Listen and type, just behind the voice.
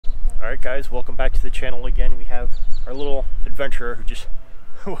Alright guys, welcome back to the channel again. We have our little adventurer who just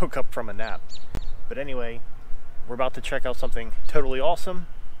woke up from a nap. But anyway, we're about to check out something totally awesome.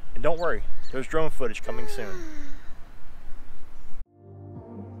 And don't worry, there's drone footage coming soon.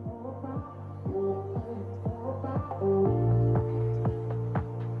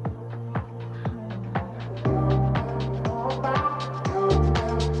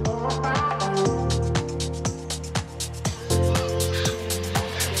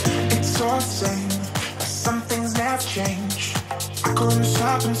 Same, some things never change. I couldn't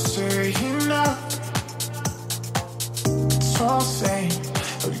stop and say enough. It's all the same,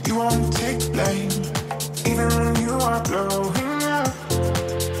 but you won't take blame, even when you are blowing up.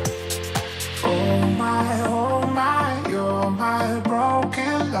 Oh my, you're my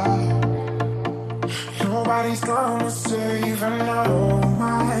broken love. Nobody's gonna save, and oh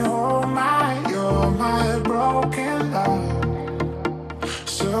my, you're my broken love.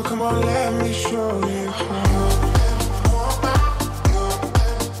 So come on, let me show you how.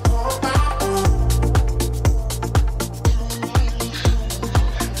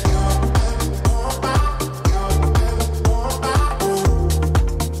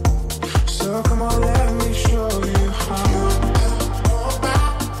 So come on, let me show you how.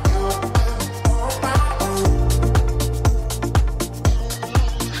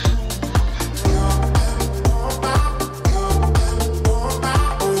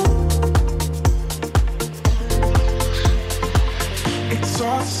 It's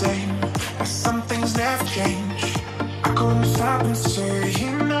all the same, but some things never change. I couldn't stop and say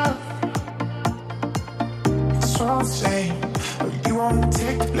enough. It's all the same, but you won't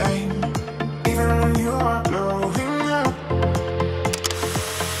take blame, even when you are blowing up.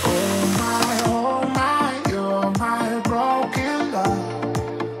 Oh my, you're my broken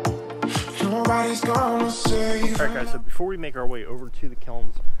love. Nobody's gonna save. Alright guys, so before we make our way over to the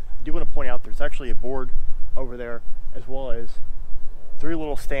Kilns, I do want to point out there's actually a board over there, as well as 3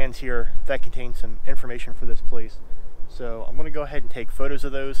 little stands here that contain some information for this place. So I'm going to go ahead and take photos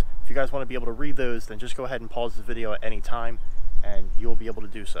of those. If you guys want to be able to read those, then just go ahead and pause the video at any time and you'll be able to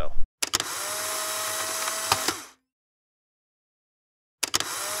do so.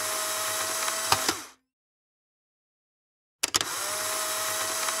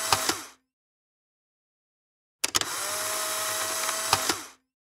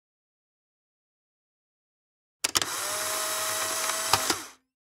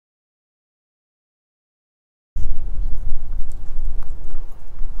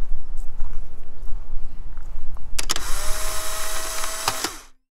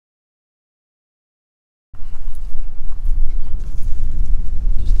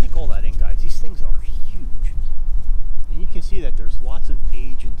 Things are huge, and you can see that there's lots of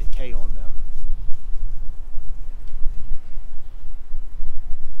age and decay on them.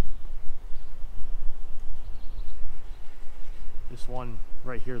 This one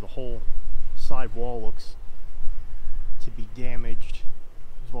right here, the whole side wall looks to be damaged,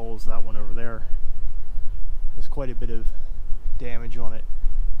 as well as that one over there has quite a bit of damage on it,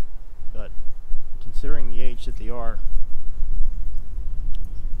 but considering the age that they are,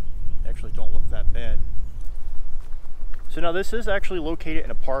 actually don't look that bad. So now this is actually located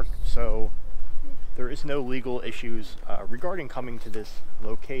in a park, so there is no legal issues regarding coming to this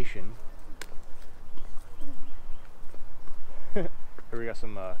location. Here we got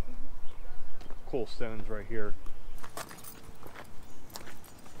some cool stones right here.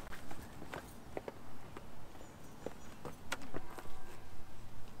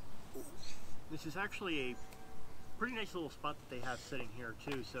 This is actually a pretty nice little spot that they have sitting here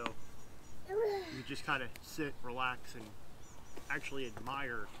too, so you just kind of sit, relax, and actually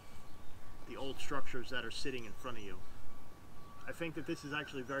admire the old structures that are sitting in front of you. I think that this is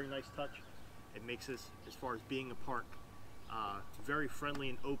actually a very nice touch. It makes this, as far as being a park, very friendly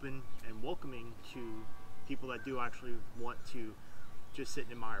and open and welcoming to people that do actually want to just sit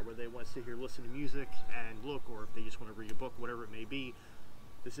and admire, whether they want to sit here, listen to music and look, or if they just want to read a book, whatever it may be.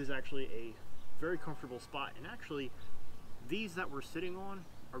 This is actually a very comfortable spot, and actually these that we're sitting on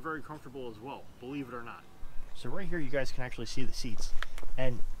are very comfortable as well, believe it or not. So right here you guys can actually see the seats,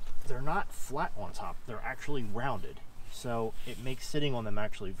 and they're not flat on top, they're actually rounded, so it makes sitting on them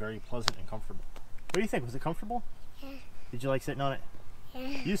actually very pleasant and comfortable. What do you think? Was it comfortable? Yeah. Did you like sitting on it? Yeah.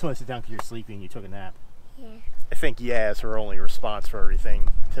 You just want to sit down because you're sleepy and you took a nap. Yeah. I think yeah is her only response for everything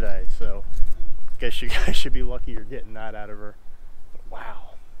today, so I guess you guys should be lucky you're getting that out of her. But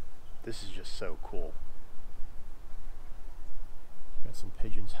wow, this is just so cool. Got some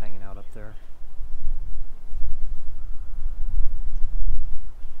pigeons hanging out up there.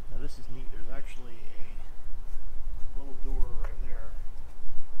 Now this is neat. There's actually a little door right there,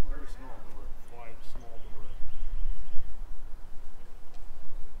 very small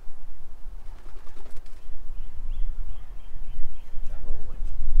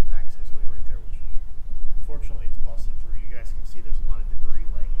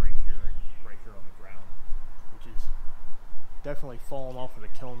definitely fallen off of the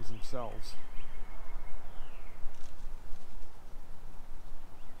kilns themselves.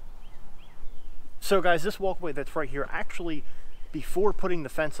 So guys, this walkway that's right here, actually, before putting the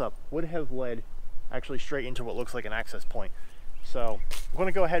fence up, would have led actually straight into what looks like an access point. So I'm going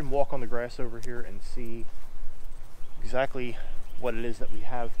to go ahead and walk on the grass over here and see exactly what it is that we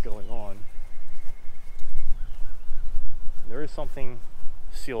have going on. There is something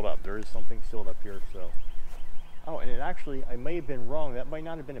sealed up. There is something sealed up here. So, oh, and it actually, I may have been wrong. That might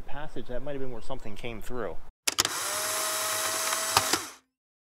not have been a passage. That might have been where something came through.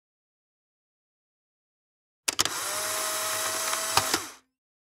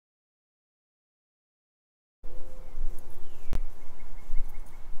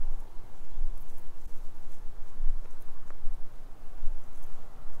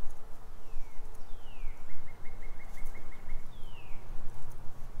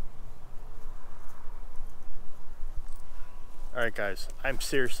 Alright guys, I'm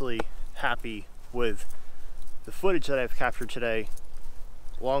seriously happy with the footage that I've captured today,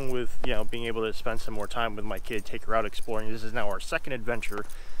 along with, you know, being able to spend some more time with my kid, take her out exploring. This is now our second adventure.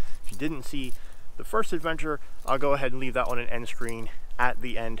 If you didn't see the first adventure, I'll go ahead and leave that on an end screen at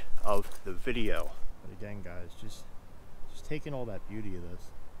the end of the video. But again guys, just taking all that beauty of this.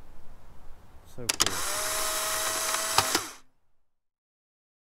 So cool.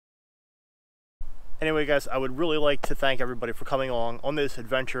 Anyway guys, I would really like to thank everybody for coming along on this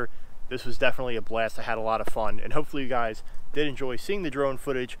adventure. This was definitely a blast. I had a lot of fun, and hopefully you guys did enjoy seeing the drone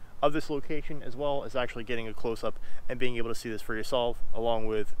footage of this location, as well as actually getting a close-up and being able to see this for yourself, along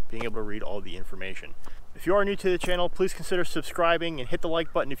with being able to read all the information. If you are new to the channel, please consider subscribing and hit the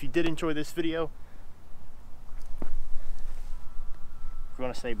like button if you did enjoy this video. We're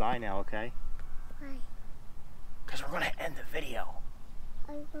going to say bye now, okay? Bye. Because we're going to end the video.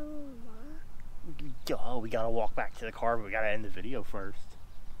 I'm going to walk. Oh, we gotta walk back to the car, but we gotta end the video first.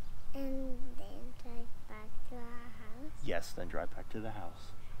 And then drive back to our house? Yes, then drive back to the house.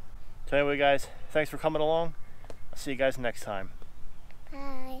 So anyway guys, thanks for coming along. I'll see you guys next time.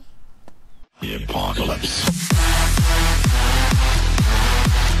 Bye. The apocalypse.